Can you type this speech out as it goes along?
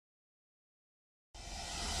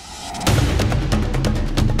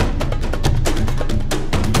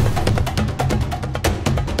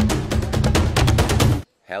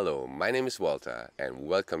Hello, my name is Walter and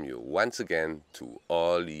welcome you once again to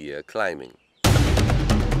All Year Climbing.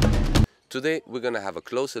 Today we're gonna have a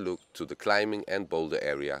closer look to the climbing and boulder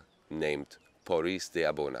area named Poris de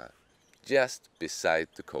Abona, just beside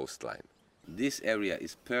the coastline. This area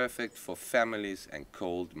is perfect for families and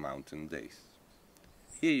cold mountain days.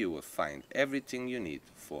 Here you will find everything you need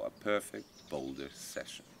for a perfect boulder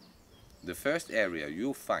session. The first area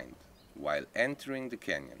you'll find while entering the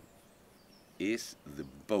canyon is the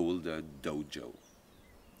boulder dojo.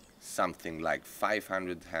 Something like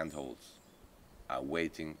 500 handholds are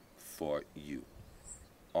waiting for you.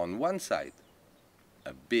 On one side,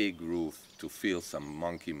 a big roof to feel some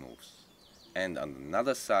monkey moves, and on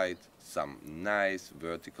another side, some nice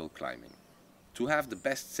vertical climbing. To have the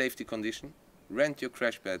best safety condition, rent your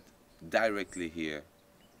crash bed directly here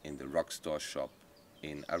in the Rockstore shop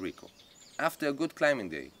in Arico. After a good climbing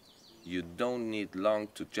day, you don't need long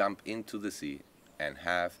to jump into the sea and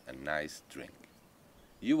have a nice drink.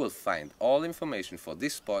 You will find all information for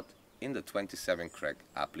this spot in the 27 Crack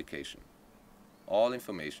application. All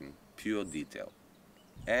information, pure detail.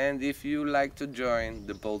 And if you like to join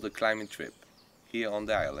the boulder climbing trip here on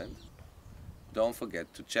the island, don't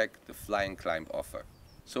forget to check the flying climb offer.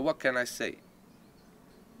 So what can I say?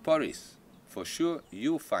 Poris, for sure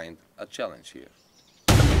you'll find a challenge here.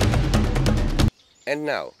 And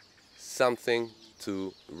now, something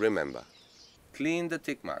to remember. Clean the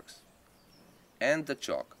tick marks and the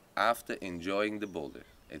chalk after enjoying the boulder.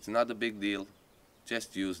 It's not a big deal,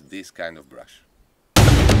 just use this kind of brush.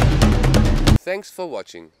 Thanks for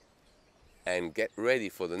watching and get ready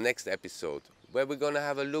for the next episode where we're gonna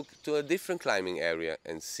have a look to a different climbing area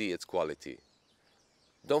and see its quality.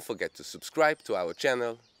 Don't forget to subscribe to our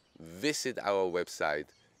channel, visit our website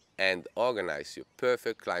and organize your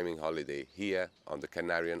perfect climbing holiday here on the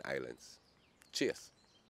Canarian Islands. Cheers!